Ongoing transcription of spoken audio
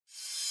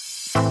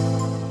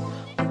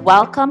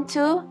Welcome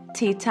to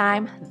Tea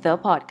Time, the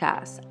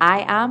podcast.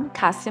 I am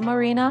Cassie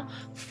Marina,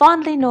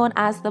 fondly known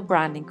as the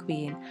Branding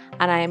Queen,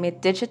 and I am a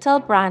digital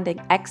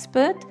branding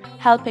expert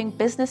helping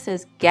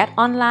businesses get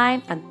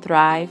online and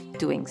thrive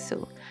doing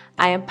so.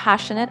 I am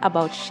passionate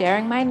about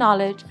sharing my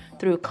knowledge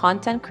through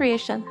content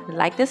creation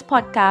like this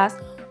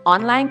podcast,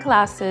 online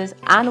classes,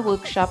 and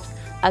workshops,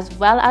 as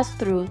well as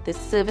through the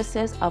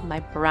services of my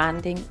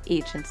branding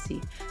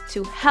agency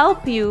to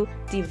help you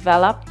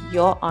develop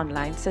your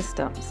online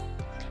systems.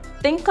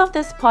 Think of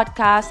this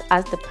podcast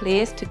as the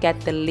place to get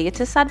the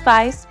latest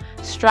advice,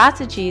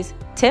 strategies,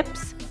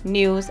 tips,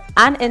 news,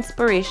 and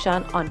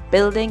inspiration on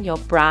building your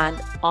brand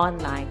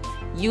online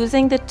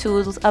using the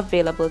tools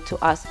available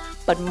to us,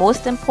 but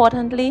most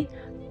importantly,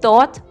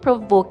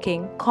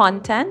 thought-provoking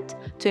content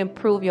to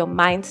improve your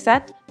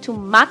mindset, to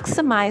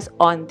maximize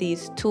on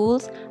these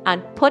tools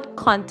and put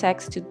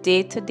context to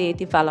day-to-day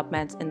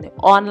developments in the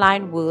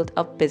online world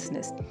of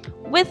business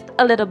with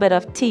a little bit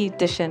of tea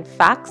dishing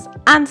facts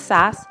and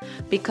sass,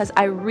 because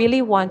I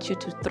really want you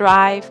to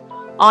thrive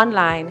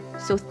online.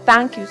 So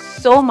thank you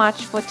so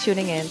much for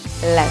tuning in.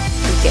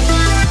 Let's begin.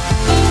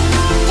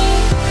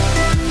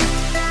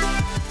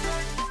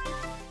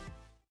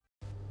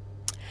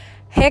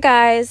 Hey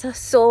guys,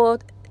 so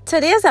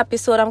today's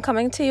episode I'm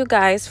coming to you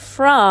guys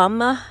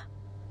from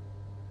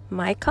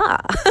my car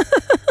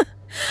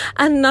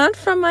and not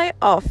from my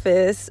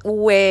office,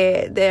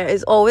 where there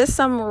is always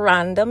some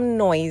random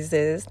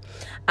noises.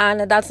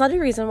 And that's not the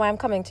reason why I'm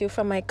coming to you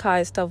from my car,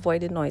 is to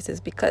avoid the noises,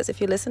 because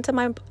if you listen to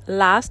my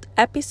last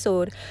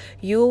episode,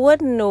 you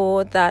would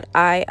know that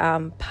I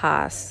am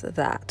past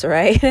that,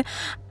 right?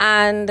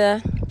 And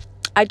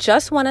I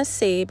just want to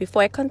say,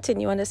 before I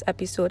continue on this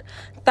episode,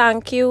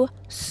 thank you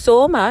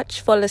so much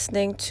for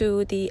listening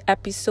to the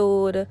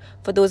episode.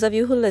 For those of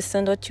you who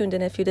listened or tuned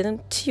in, if you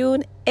didn't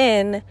tune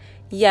in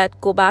yet,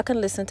 go back and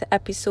listen to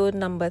episode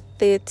number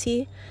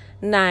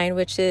 39,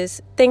 which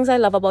is Things I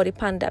Love About the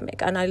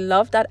Pandemic. And I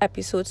love that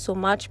episode so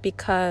much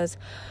because,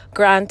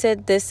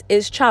 granted, this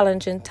is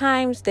challenging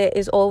times. There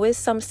is always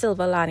some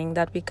silver lining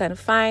that we can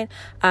find.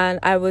 And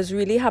I was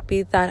really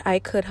happy that I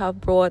could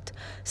have brought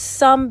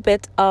some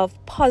bit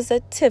of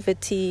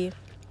positivity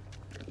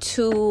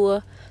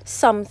to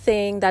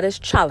something that is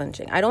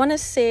challenging. I don't want to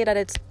say that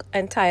it's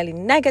entirely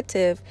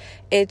negative.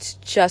 It's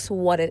just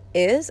what it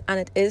is. And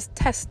it is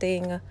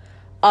testing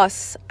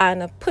us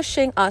and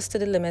pushing us to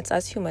the limits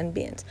as human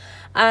beings.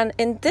 And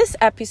in this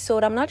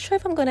episode, I'm not sure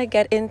if I'm going to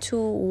get into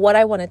what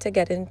I wanted to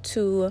get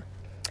into,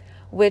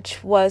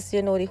 which was,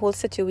 the whole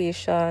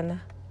situation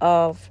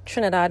of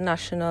Trinidad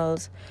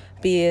nationals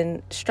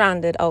being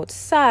stranded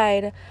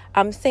outside.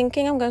 I'm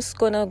thinking I'm just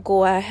going to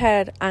go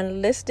ahead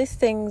and list the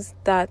things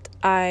that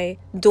I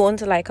don't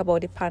like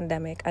about the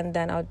pandemic, and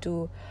then I'll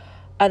do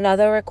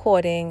another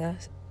recording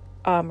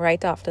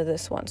right after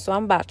this one. So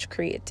I'm batch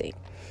creating.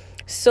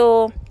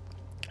 So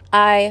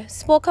I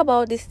spoke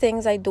about the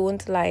things I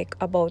don't like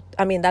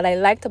that I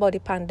liked about the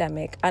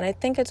pandemic. And I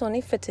think it's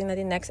only fitting that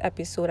the next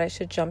episode I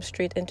should jump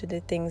straight into the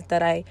things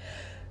that I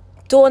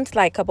don't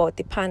like about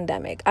the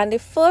pandemic. And the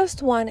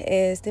first one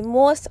is the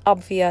most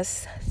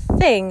obvious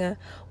thing,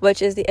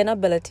 which is the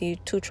inability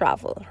to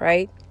travel,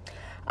 right?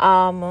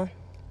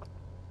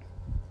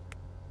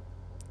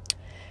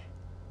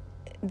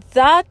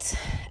 That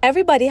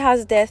everybody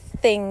has their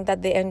thing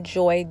that they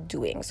enjoy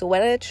doing. So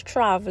whether it's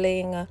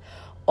traveling,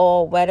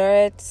 or whether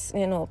it's,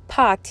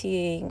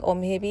 partying, or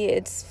maybe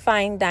it's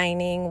fine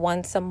dining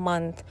once a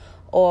month,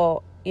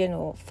 or,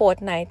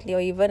 fortnightly, or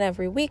even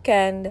every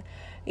weekend,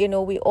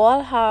 we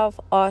all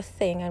have our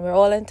thing, and we're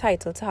all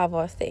entitled to have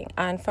our thing.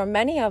 And for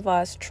many of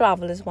us,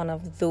 travel is one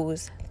of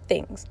those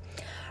things,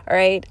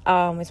 right?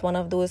 It's one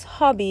of those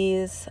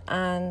hobbies.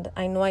 And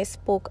I know I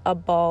spoke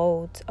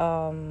about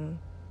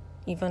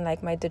even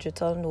like my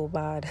digital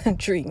nomad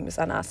dreams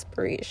and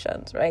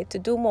aspirations, right? To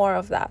do more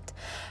of that.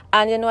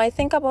 And, I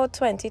think about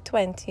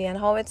 2020 and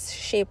how it's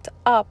shaped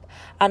up.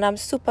 And I'm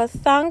super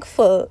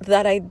thankful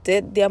that I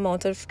did the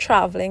amount of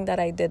traveling that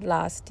I did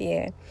last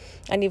year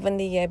and even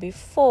the year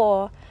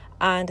before.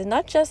 And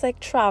not just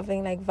like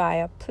traveling like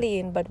via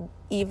plane, but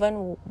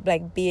even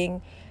like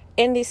being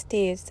in the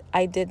States,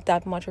 I did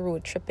that much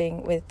road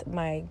tripping with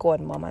my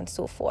godmom and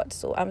so forth.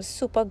 So I'm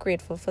super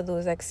grateful for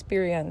those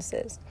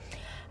experiences.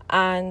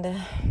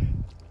 And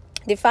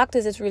the fact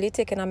is, it's really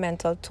taken a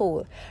mental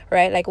toll,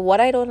 right? Like what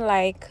I don't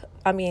like,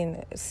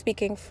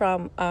 speaking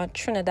from a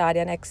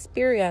Trinidadian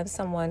experience,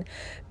 someone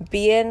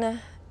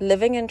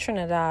living in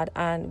Trinidad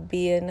and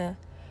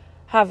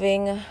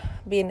having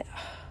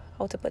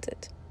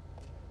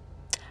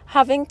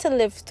to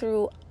live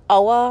through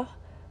our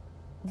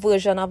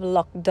version of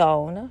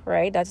lockdown,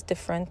 right? That's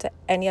different to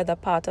any other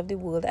part of the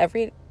world.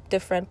 Every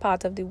different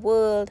part of the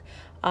world,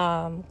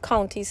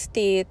 county,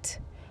 state,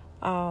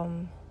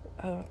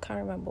 I can't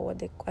remember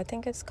I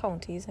think it's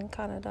counties in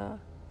Canada,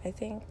 I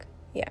think.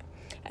 Yeah.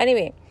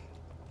 Anyway,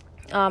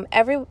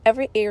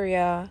 every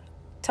area,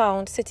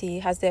 town, city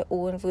has their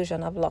own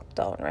version of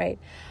lockdown, right?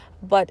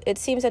 But it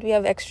seems that we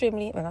have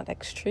not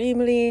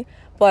extremely,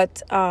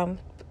 but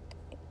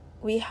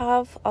we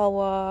have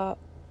our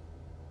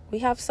we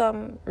have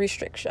some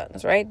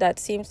restrictions, right? That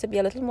seems to be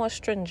a little more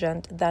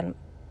stringent than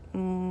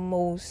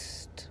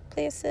most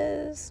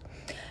places.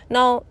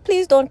 Now,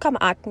 please don't come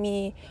at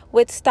me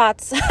with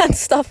stats and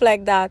stuff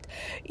like that.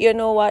 You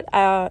know what?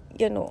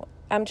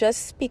 I'm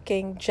just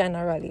speaking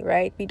generally,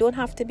 right? We don't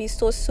have to be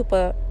so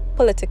super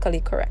politically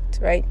correct,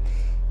 right?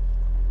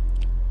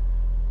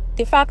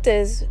 The fact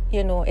is,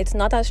 it's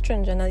not as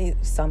stringent as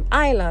some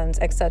islands,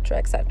 etc.,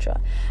 etc.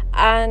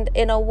 And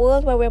in a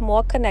world where we're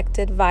more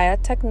connected via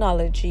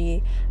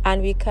technology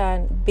and we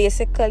can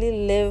basically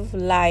live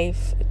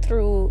life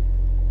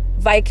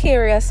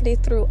vicariously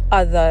through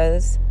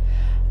others,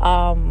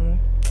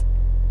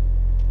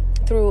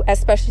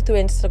 especially through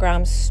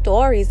Instagram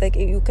stories, like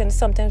you can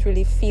sometimes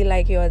really feel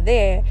like you're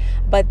there,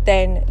 but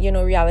then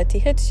reality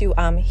hits you.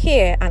 I'm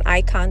here and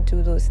I can't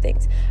do those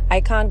things.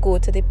 I can't go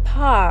to the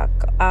park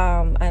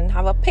and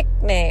have a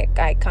picnic.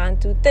 I can't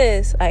do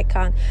this. I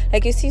can't,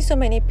 like, you see so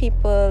many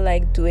people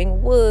like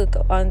doing work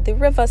on the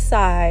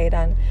riverside,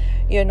 and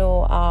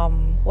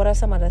what are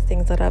some other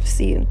things that I've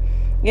seen?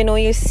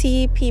 You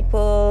see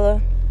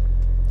people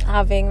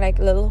having like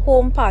little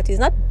home parties,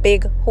 not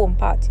big home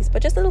parties,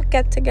 but just little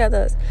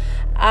get-togethers.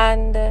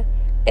 And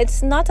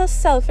it's not a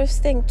selfish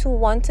thing to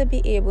want to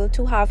be able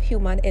to have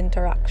human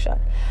interaction.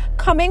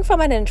 Coming from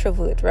an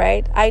introvert,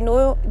 right? I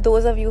know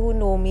those of you who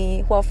know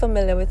me, who are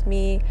familiar with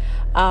me,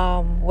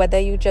 whether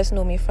you just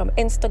know me from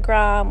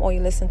Instagram or you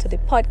listen to the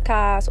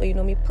podcast or you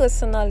know me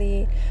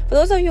personally. For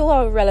those of you who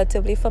are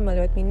relatively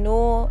familiar with me,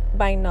 know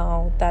by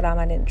now that I'm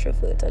an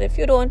introvert. And if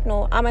you don't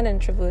know, I'm an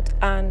introvert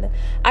and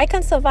I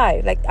can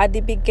survive. Like at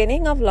the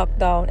beginning of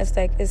lockdown,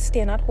 is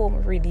staying at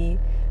home really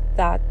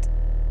that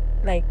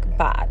like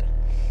bad?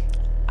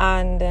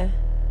 And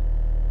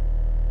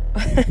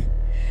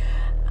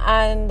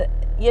and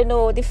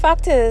the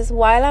fact is,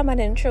 while I'm an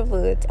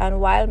introvert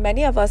and while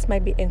many of us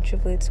might be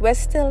introverts, we're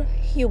still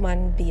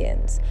human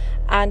beings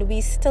and we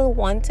still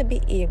want to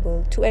be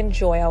able to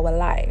enjoy our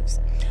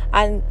lives.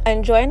 And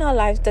enjoying our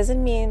lives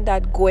doesn't mean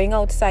that going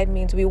outside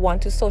means we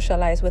want to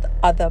socialize with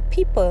other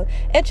people.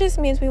 It just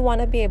means we want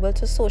to be able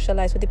to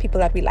socialize with the people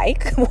that we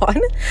like,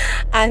 one,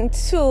 and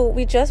two,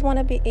 we just want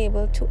to be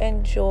able to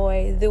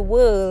enjoy the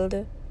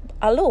world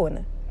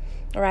alone.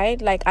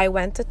 Right? Like I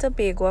went to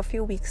Tobago a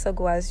few weeks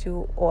ago, as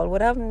you all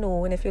would have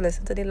known if you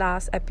listened to the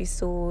last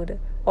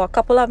episode or a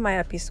couple of my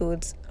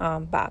episodes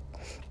back.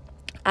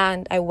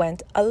 And I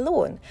went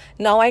alone.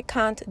 Now I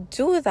can't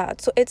do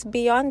that. So it's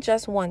beyond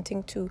just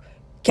wanting to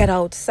get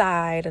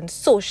outside and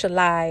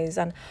socialize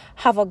and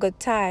have a good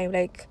time.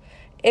 Like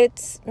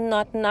it's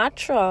not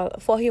natural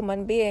for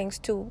human beings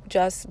to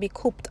just be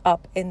cooped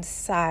up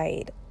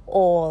inside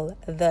all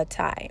the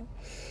time.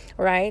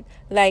 Right?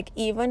 Like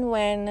even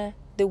when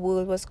the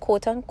world was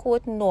quote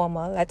unquote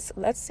normal,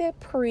 let's say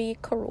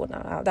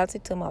pre-corona, that's the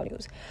term I'll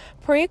use.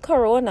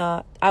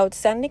 Pre-corona, I would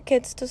send the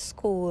kids to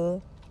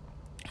school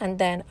and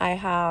then I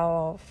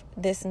have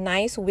this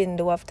nice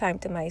window of time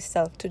to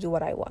myself to do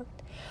what I want,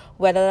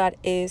 whether that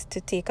is to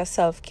take a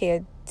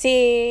self-care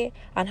day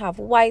and have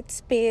white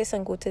space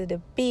and go to the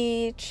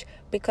beach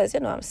because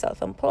I'm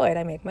self-employed,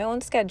 I make my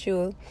own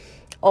schedule,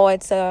 or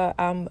it's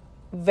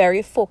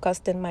very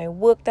focused in my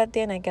work that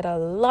day and I get a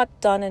lot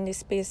done in the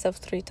space of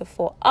 3 to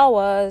 4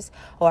 hours,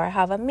 or I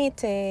have a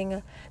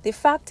meeting. The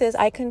fact is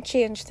I can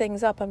change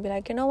things up and be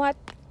like, you know what,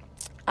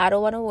 I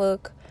don't want to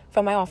work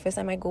from my office.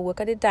 I might go work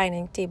at the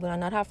dining table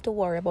and not have to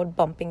worry about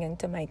bumping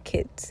into my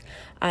kids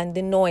and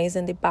the noise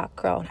in the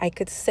background. I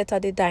could sit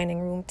at the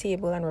dining room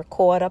table and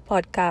record a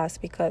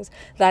podcast because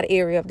that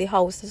area of the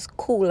house is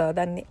cooler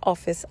than the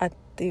office at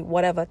the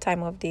whatever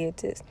time of day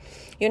it is.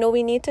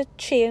 We need to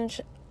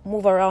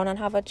move around and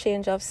have a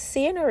change of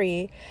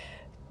scenery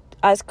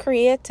as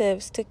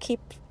creatives to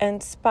keep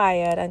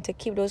inspired and to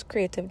keep those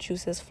creative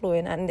juices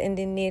flowing. And in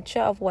the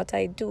nature of what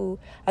I do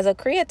as a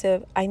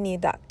creative, I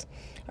need that,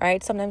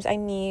 right? Sometimes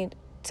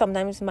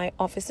my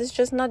office is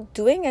just not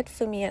doing it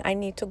for me and I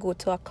need to go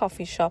to a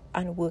coffee shop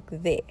and work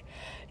there.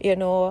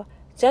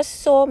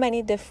 Just so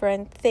many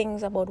different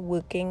things about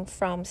working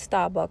from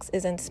Starbucks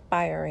is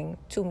inspiring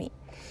to me.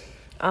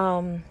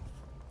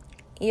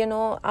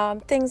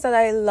 Things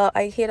that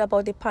I hate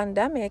about the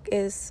pandemic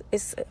is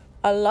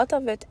a lot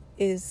of it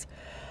is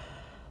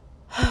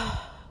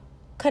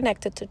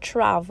connected to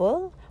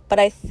travel, but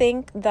I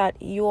think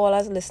that you all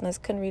as listeners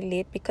can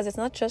relate because it's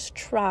not just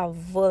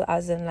travel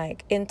as in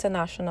like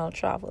international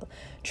travel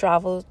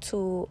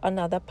to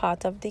another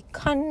part of the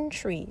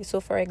country. So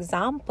for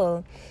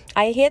example,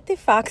 I hate the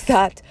fact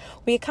that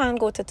we can't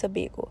go to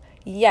Tobago.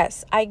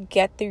 Yes, I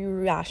get the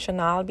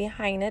rationale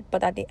behind it,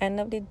 but at the end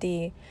of the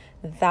day,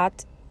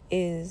 that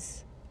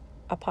is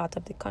a part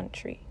of the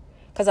country.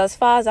 Because as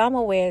far as I'm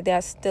aware, there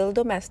are still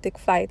domestic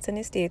flights in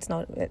the States.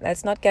 Now,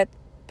 let's not get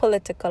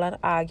political and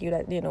argue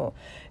that,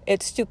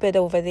 it's stupid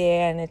over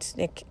there and it's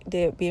like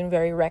they're being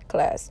very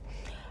reckless.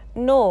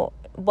 No,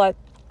 but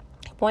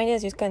the point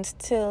is you can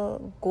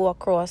still go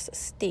across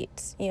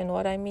states. You know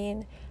what I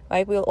mean?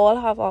 right? We'll all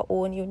have our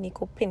own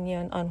unique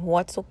opinion on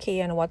what's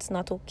okay and what's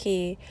not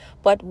okay.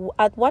 But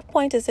at what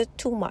point is it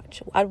too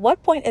much? At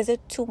what point is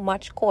it too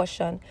much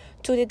caution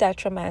to the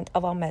detriment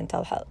of our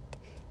mental health,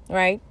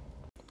 right?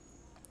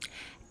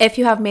 If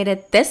you have made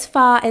it this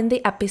far in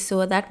the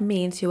episode, that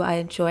means you are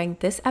enjoying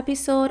this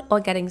episode or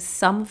getting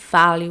some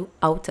value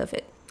out of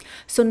it.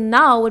 So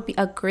now would be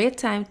a great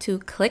time to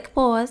click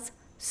pause,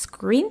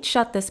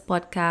 screenshot this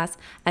podcast,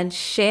 and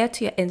share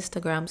to your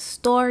Instagram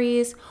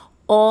stories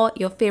or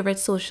your favorite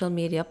social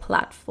media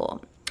platform.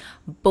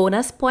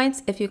 Bonus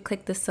points if you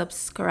click the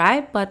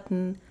subscribe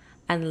button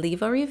and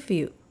leave a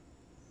review.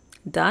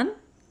 Done?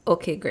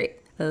 Okay, great.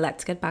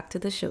 Let's get back to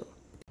the show.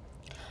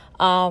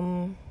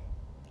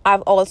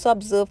 I've also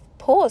observed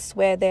posts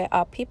where there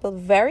are people,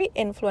 very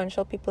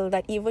influential people,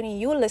 that even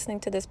you listening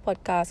to this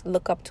podcast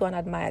look up to and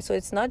admire. So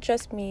it's not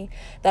just me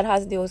that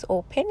has those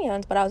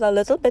opinions, but I was a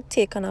little bit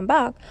taken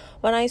aback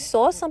when I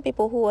saw some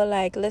people who were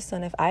like,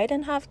 listen, if I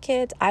didn't have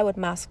kids, I would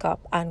mask up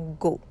and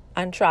go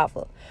and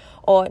travel.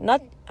 Or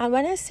not. And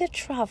when I say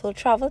travel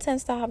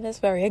tends to have this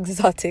very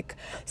exotic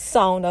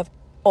sound of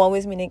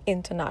always meaning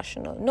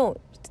international. No,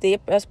 they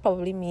just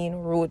probably mean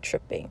road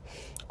tripping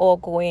or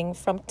going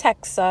from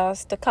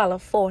Texas to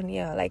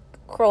California, like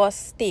cross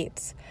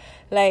states.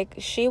 Like,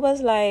 she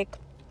was like,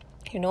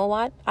 you know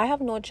what? I have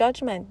no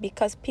judgment,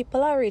 because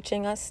people are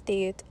reaching a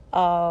state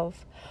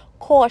of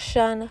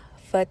caution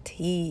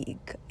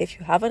fatigue. If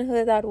you haven't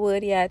heard that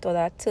word yet or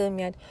that term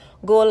yet,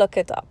 go look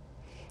it up,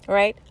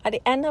 right? At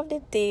the end of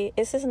the day,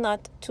 this is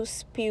not to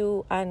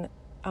spew and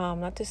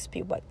not to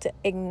spew, but to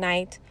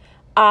ignite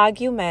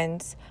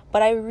arguments.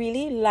 But I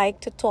really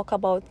like to talk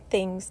about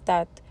things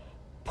that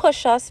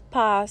push us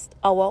past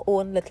our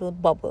own little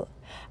bubble.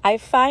 I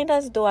find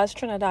as though as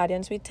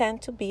Trinidadians, we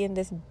tend to be in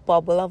this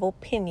bubble of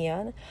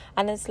opinion,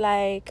 and it's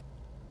like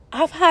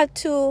I've had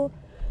to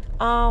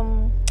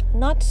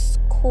not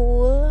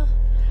school,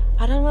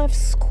 I don't know if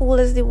school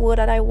is the word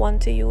that I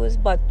want to use,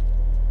 but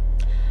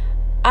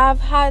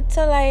I've had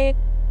to like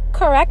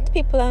correct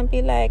people and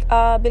be like,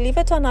 believe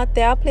it or not,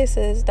 there are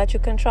places that you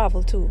can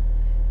travel to.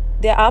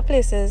 There are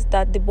places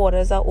that the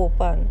borders are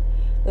open.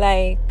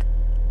 Like,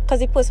 because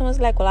the person was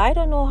like, well, I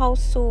don't know how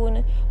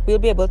soon we'll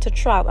be able to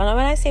travel. And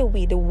when I say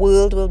we, the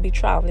world will be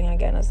traveling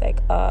again. It's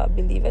like,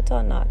 believe it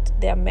or not,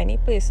 there are many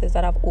places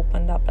that have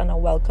opened up and are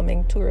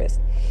welcoming tourists.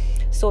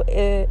 So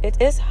it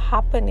is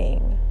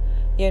happening,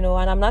 and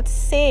I'm not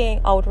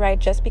saying outright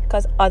just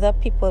because other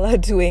people are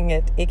doing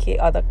it, aka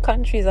other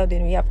countries are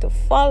doing it, we have to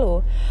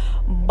follow.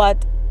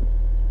 But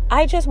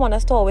I just want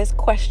us to always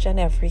question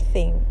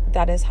everything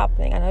that is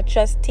happening and not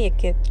just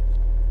take it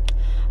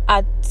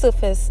at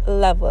surface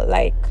level.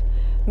 Like,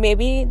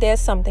 maybe there's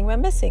something we're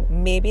missing.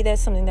 Maybe there's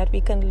something that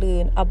we can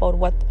learn about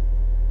what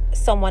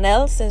someone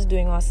else is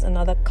doing or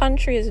another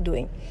country is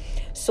doing.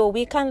 So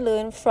we can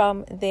learn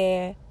from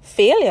their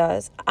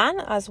failures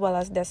and as well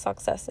as their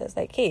successes.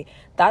 Like, hey,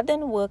 that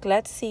didn't work.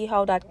 Let's see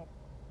how that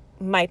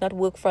might not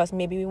work for us.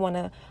 Maybe we want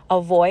to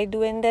avoid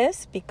doing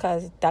this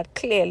because that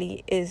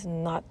clearly is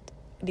not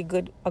a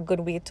good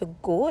way to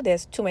go.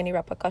 There's too many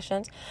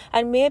repercussions.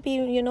 And maybe,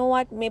 you know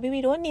what, maybe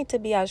we don't need to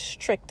be as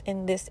strict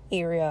in this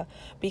area,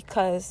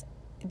 because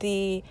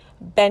the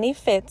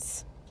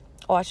benefits,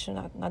 or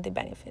actually not the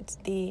benefits,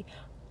 the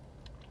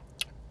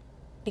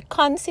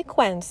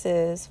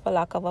consequences, for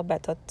lack of a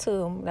better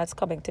term that's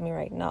coming to me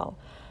right now,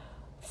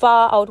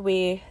 far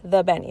outweigh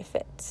the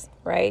benefits,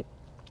 right?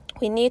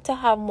 We need to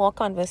have more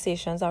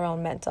conversations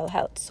around mental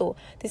health. So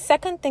the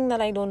second thing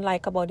that I don't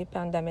like about the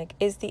pandemic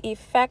is the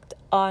effect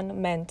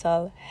on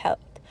mental health.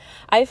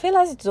 I feel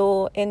as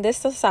though in this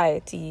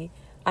society,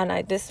 and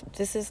this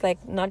is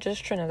like not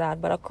just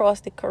Trinidad, but across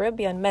the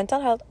Caribbean,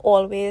 mental health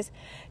always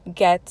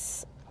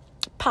gets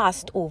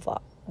passed over.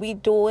 We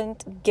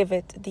don't give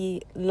it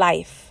the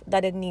life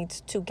that it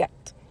needs to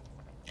get.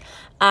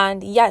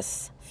 And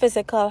yes,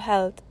 physical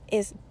health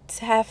is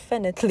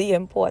definitely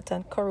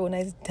important. Corona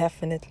is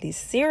definitely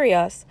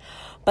serious,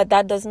 but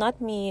that does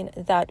not mean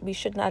that we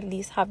should not at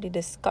least have the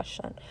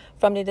discussion.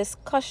 From the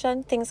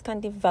discussion, things can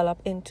develop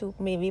into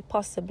maybe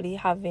possibly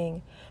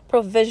having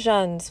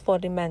provisions for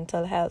the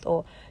mental health,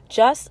 or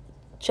just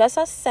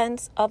a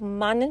sense of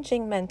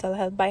managing mental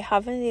health by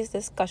having these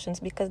discussions,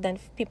 because then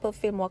people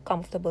feel more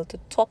comfortable to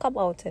talk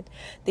about it.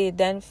 They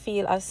then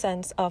feel a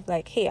sense of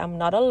like, hey, I'm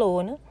not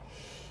alone.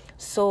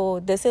 So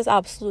this is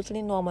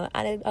absolutely normal,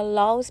 and it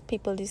allows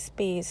people the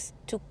space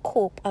to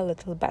cope a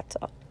little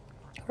better,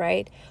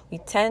 right? We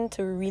tend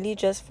to really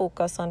just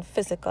focus on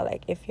physical,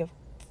 like if your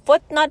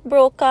foot not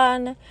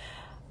broken,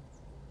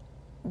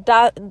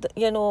 that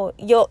you're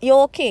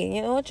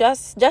okay,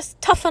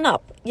 just toughen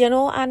up,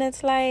 and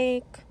it's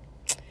like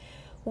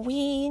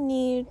we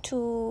need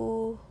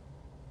to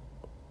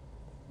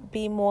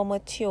be more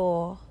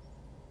mature.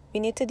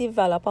 We need to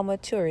develop a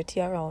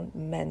maturity around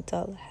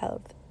mental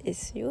health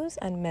issues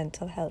and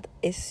mental health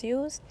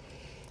issues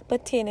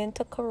pertaining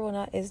to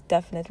corona is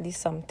definitely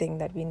something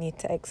that we need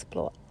to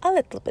explore a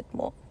little bit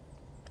more,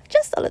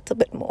 just a little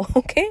bit more.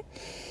 Okay,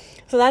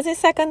 So that's the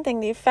second thing,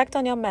 the effect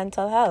on your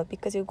mental health,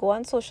 because you go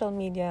on social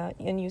media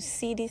and you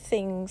see the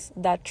things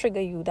that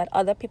trigger you that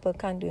other people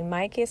can do. In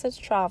my case, it's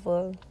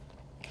travel.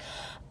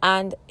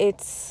 And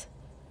it's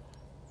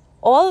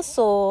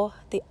also,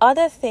 the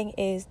other thing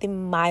is the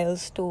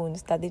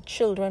milestones that the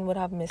children would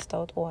have missed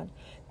out on.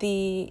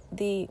 The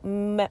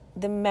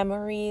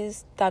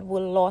memories that were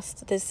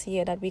lost this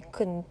year that we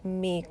couldn't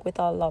make with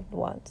our loved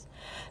ones.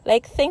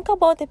 Like, think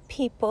about the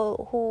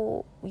people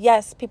who,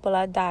 yes, people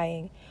are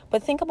dying,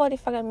 but think about the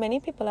fact that many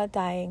people are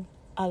dying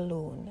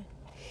alone.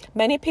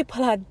 Many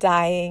people are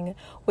dying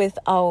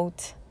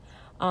without,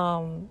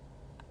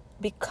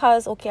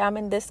 because, okay, I'm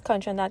in this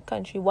country and that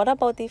country. What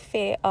about the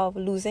fear of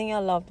losing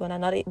your loved one and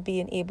not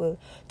being able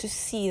to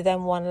see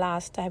them one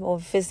last time, or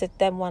visit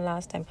them one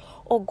last time,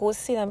 or go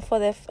see them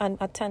and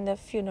attend their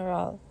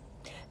funeral?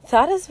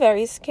 That is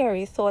very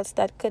scary thoughts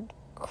that could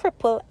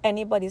cripple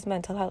anybody's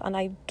mental health. And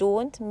I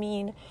don't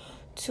mean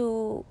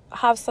to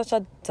have such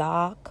a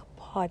dark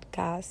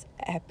podcast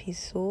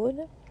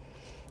episode,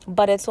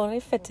 but it's only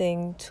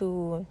fitting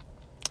to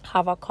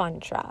have a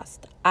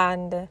contrast.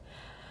 And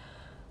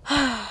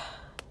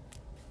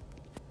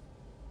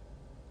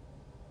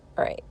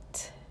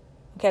right.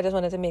 Okay, I just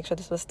wanted to make sure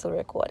this was still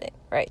recording.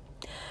 Right.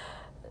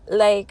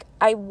 Like,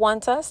 I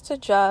want us to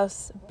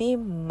just be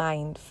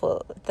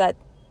mindful that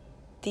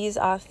these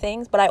are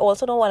things, but I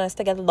also don't want us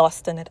to get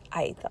lost in it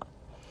either.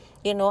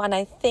 And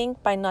I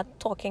think by not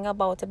talking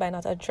about it, by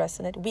not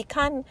addressing it, we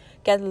can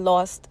get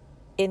lost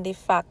in the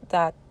fact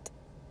that,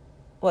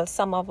 well,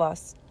 some of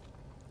us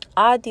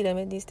are dealing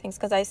with these things,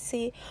 because I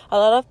see a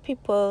lot of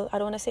people, I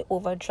don't want to say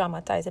over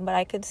dramatizing, but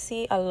I could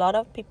see a lot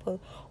of people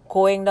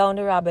going down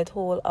the rabbit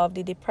hole of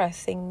the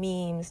depressing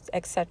memes,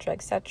 etc.,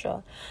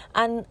 etc.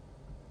 And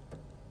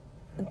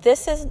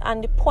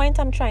the point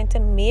I'm trying to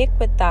make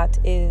with that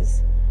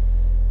is,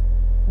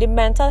 the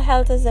mental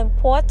health is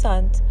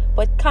important,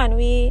 but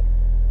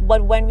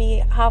when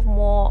we have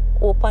more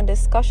open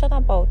discussion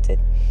about it,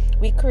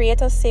 we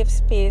create a safe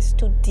space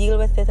to deal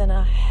with it in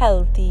a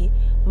healthy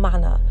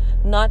manner,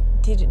 not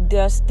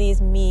just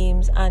these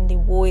memes and the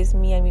woe is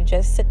me, and we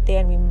just sit there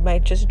and we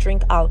might just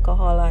drink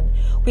alcohol and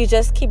we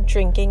just keep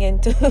drinking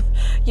into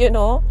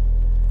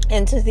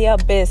into the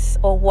abyss,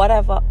 or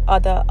whatever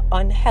other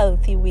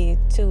unhealthy way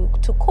to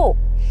cope.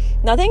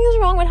 Nothing is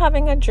wrong with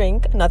having a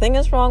drink. Nothing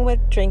is wrong with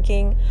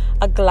drinking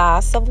a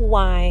glass of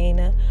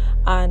wine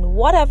and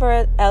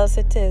whatever else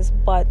it is,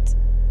 but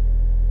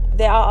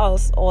there are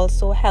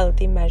also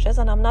healthy measures.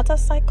 And I'm not a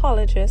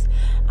psychologist,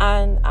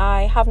 and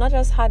I have not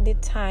just had the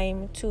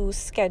time to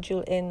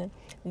schedule in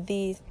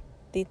the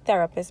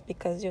therapist,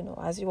 because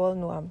as you all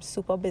know, I'm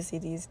super busy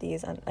these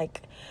days, and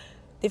like,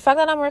 the fact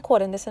that I'm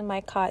recording this in my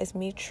car is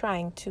me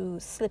trying to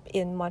slip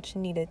in much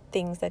needed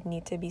things that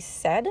need to be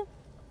said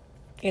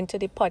into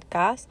the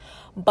podcast.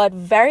 But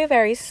very,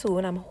 very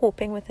soon, I'm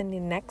hoping within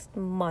the next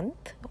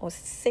month or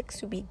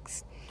 6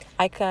 weeks,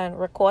 I can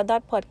record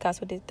that podcast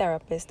with the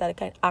therapist that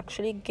can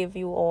actually give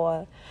you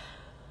all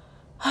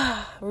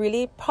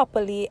really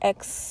properly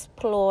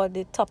explore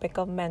the topic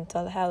of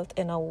mental health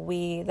in a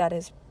way that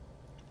is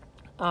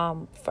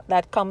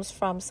that comes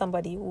from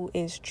somebody who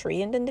is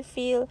trained in the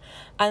field,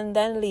 and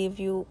then leave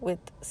you with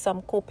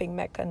some coping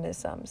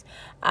mechanisms.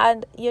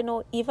 And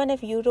even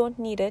if you don't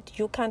need it,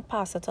 you can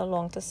pass it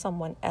along to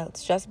someone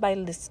else. Just by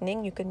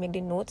listening, you can make the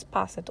notes,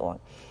 pass it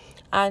on,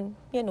 and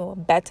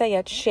better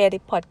yet, share the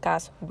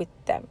podcast with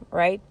them,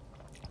 right?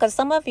 Because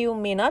some of you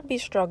may not be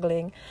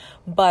struggling,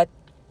 but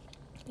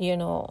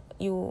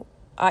you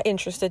are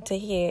interested to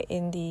hear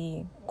in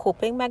the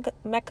coping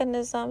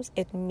mechanisms.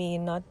 It may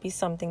not be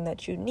something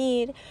that you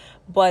need,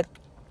 but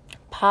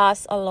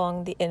pass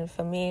along the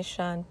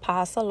information,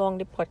 pass along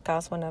the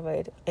podcast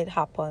whenever it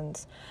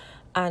happens,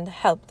 and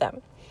help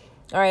them.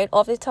 All right,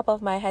 off the top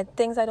of my head,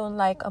 things I don't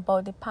like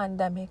about the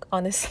pandemic,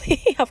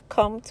 honestly, have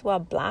come to a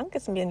blank.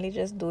 It's mainly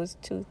just those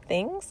two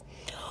things,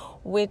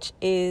 which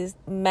is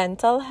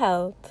mental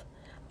health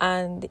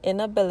and the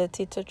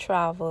inability to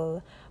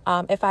travel.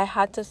 If I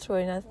had to throw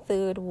in a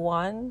third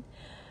one,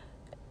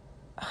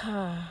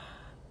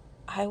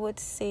 I would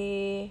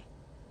say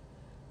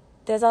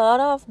there's a lot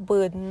of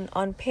burden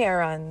on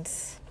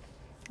parents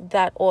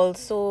that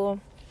also,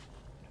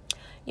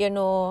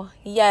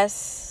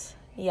 yes,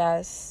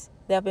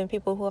 there have been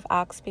people who have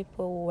asked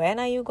people, when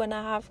are you going to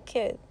have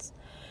kids?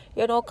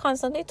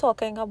 Constantly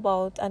talking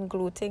about and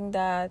gloating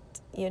that,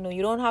 you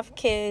don't have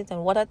kids,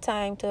 and what a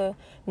time to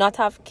not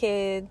have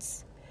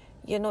kids.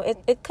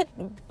 It could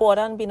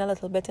border on being a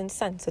little bit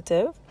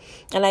insensitive.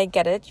 And I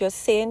get it. You're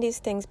saying these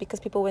things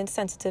because people were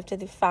insensitive to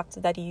the fact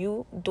that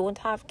you don't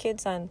have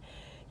kids. And,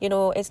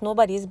 it's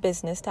nobody's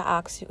business to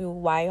ask you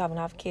why you haven't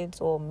have kids,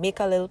 or make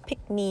a little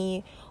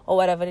pick-me, or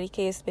whatever the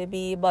case may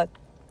be. But,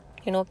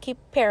 keep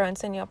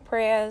parents in your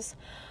prayers.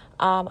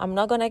 I'm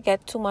not going to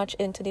get too much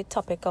into the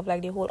topic of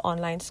like the whole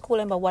online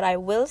schooling. But what I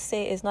will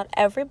say is, not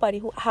everybody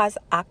who has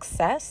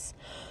access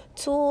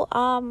to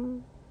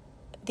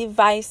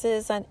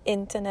devices and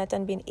internet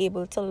and being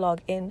able to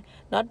log in,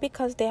 not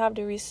because they have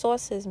the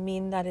resources,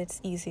 mean that it's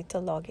easy to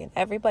log in.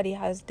 Everybody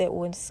has their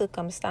own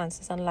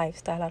circumstances and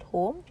lifestyle at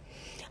home,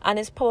 and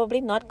it's probably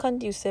not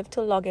conducive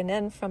to logging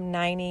in from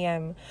 9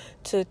 a.m.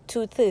 to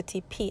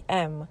 2:30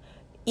 p.m.,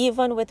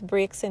 even with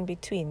breaks in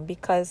between,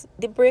 because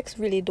the breaks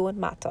really don't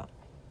matter,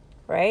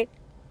 right?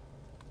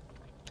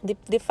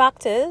 The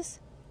fact is,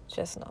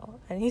 just now,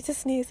 I need to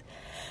sneeze.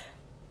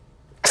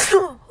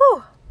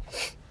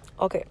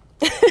 Okay.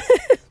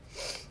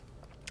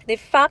 The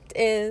fact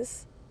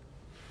is,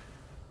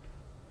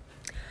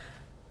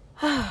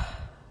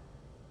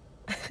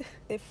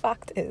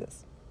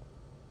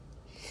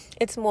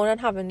 it's more than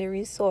having the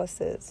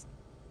resources.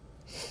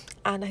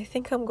 And I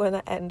think I'm going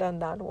to end on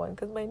that one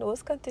because my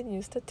nose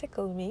continues to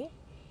tickle me.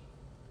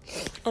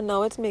 And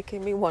now it's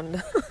making me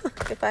wonder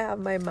if I have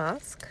my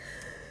mask.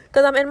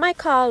 Because I'm in my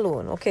car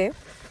alone, okay?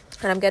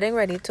 And I'm getting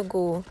ready to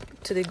go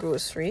to the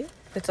grocery.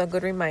 It's a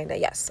good reminder.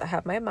 Yes, I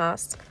have my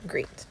mask.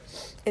 Great.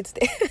 It's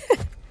there.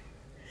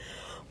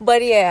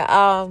 But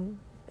yeah,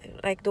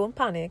 like, don't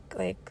panic.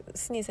 Like,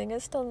 sneezing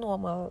is still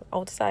normal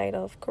outside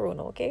of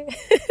Corona, okay?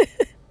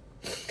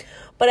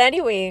 But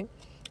anyway,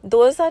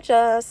 those are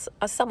just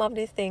some of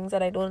the things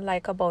that I don't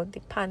like about the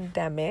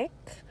pandemic.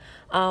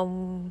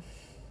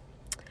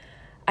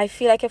 I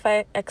feel like if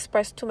I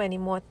express too many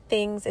more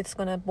things, it's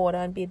going to border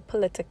and be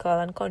political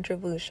and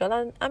controversial.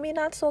 And I mean,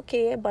 that's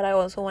okay. But I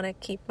also want to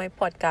keep my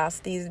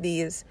podcast these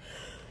days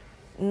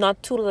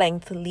not too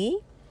lengthy.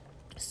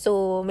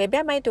 So maybe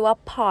I might do a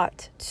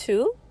part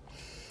 2.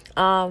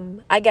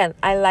 Again,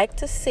 I like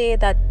to say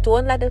that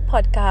don't let the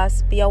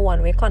podcast be a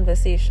one-way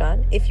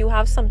conversation. If you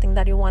have something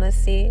that you want to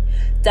say,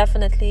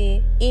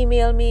 definitely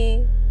email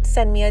me,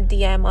 send me a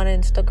DM on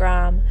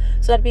Instagram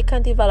so that we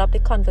can develop the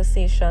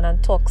conversation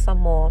and talk some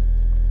more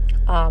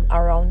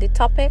around the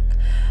topic.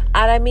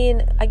 And I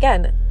mean,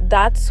 again,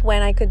 that's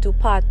when I could do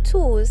part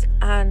 2s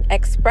and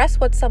express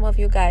what some of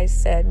you guys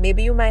said.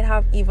 Maybe you might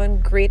have even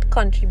great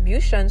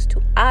contributions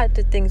to add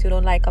to things you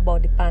don't like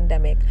about the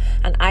pandemic,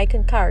 and I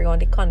can carry on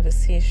the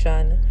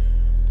conversation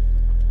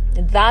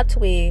that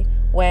way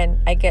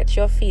when I get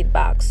your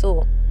feedback.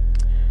 So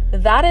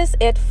that is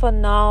it for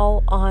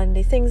now on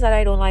the things that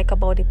I don't like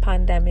about the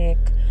pandemic.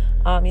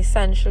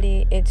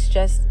 Essentially, it's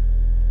just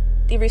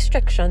the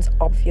restrictions,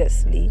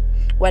 obviously,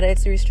 whether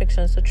it's the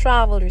restrictions to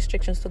travel,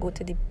 restrictions to go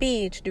to the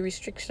beach, the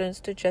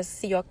restrictions to just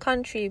see your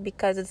country,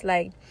 because it's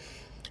like,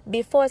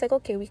 before it's like,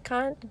 okay, we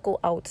can't go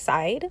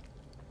outside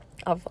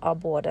of our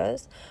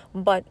borders,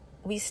 but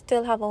we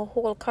still have a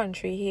whole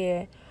country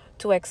here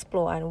to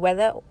explore. And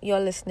whether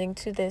you're listening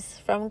to this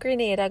from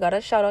Grenada, I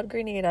gotta shout out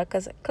Grenada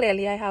because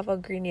clearly I have a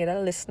Grenada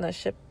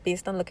listenership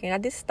based on looking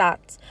at the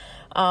stats.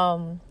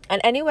 And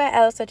anywhere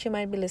else that you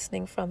might be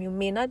listening from, you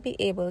may not be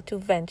able to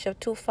venture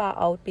too far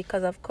out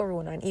because of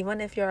Corona. And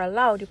even if you're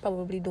allowed, you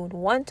probably don't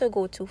want to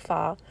go too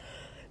far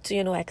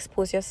to,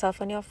 expose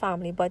yourself and your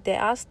family. But there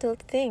are still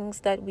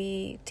things that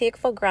we take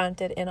for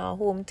granted in our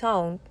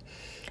hometown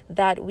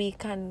that we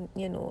can,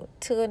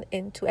 turn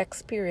into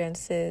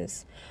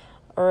experiences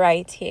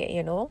right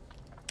here.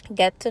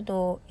 Get to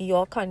know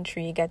your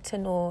country, get to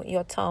know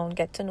your town,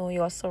 get to know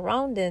your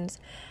surroundings,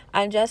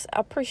 and just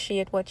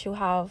appreciate what you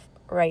have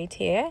right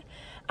here.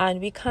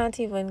 And we can't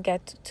even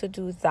get to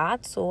do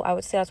that. So I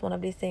would say that's one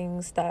of the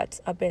things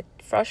that's a bit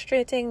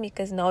frustrating,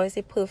 because now is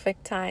the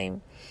perfect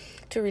time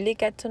to really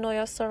get to know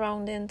your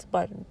surroundings.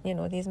 But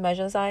these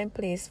measures are in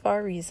place for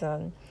a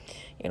reason,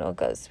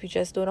 because we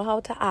just don't know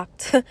how to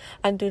act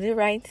and do the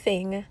right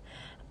thing.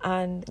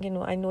 And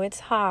I know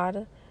it's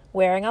hard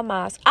wearing a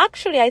mask.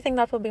 Actually, I think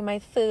that would be my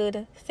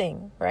third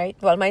thing, right?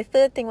 Well, my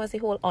third thing was the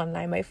whole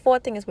online. My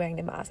fourth thing is wearing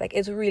the mask. Like,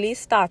 it's really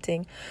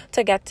starting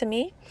to get to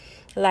me.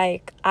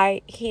 Like,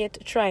 I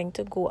hate trying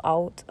to go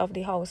out of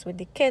the house with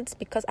the kids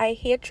because I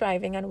hate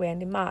driving and wearing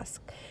the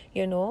mask.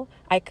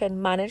 I can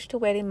manage to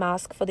wear the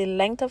mask for the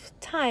length of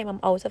time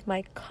I'm out of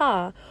my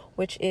car,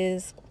 which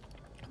is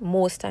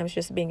most times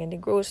just being in the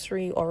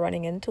grocery or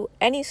running into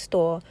any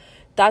store.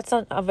 That's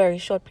a very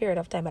short period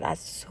of time. But as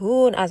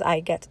soon as I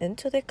get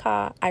into the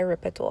car, I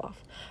rip it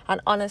off.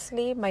 And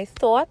honestly, my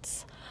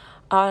thoughts,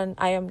 and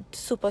I am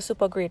super,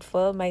 super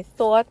grateful, my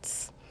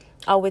thoughts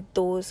are with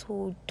those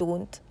who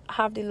don't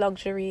have the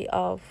luxury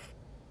of,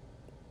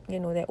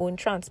 their own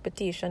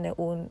transportation, their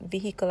own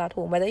vehicle at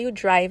home. Whether you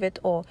drive it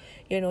or,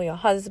 your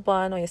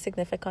husband or your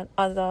significant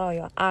other or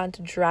your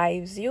aunt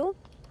drives you.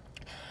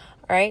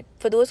 Right?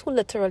 For those who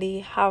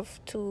literally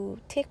have to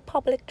take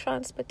public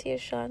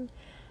transportation,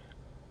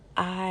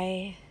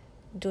 I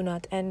do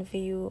not envy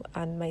you,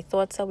 and my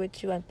thoughts are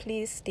with you, and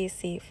please stay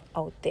safe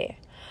out there.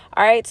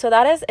 All right, so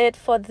that is it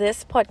for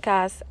this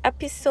podcast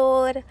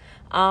episode.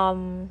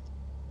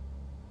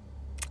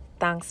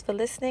 Thanks for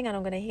listening, and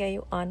I'm going to hear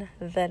you on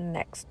the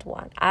next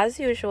one. As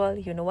usual,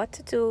 you know what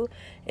to do.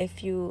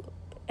 If you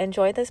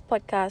enjoy this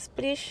podcast,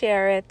 please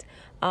share it,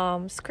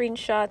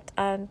 screenshot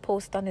and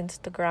post on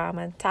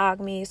Instagram and tag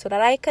me so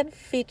that I can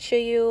feature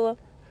you.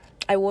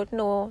 I won't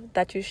know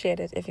that you shared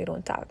it if you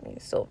don't tag me.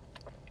 So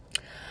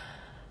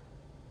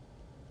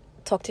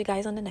talk to you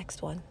guys on the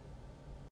next one.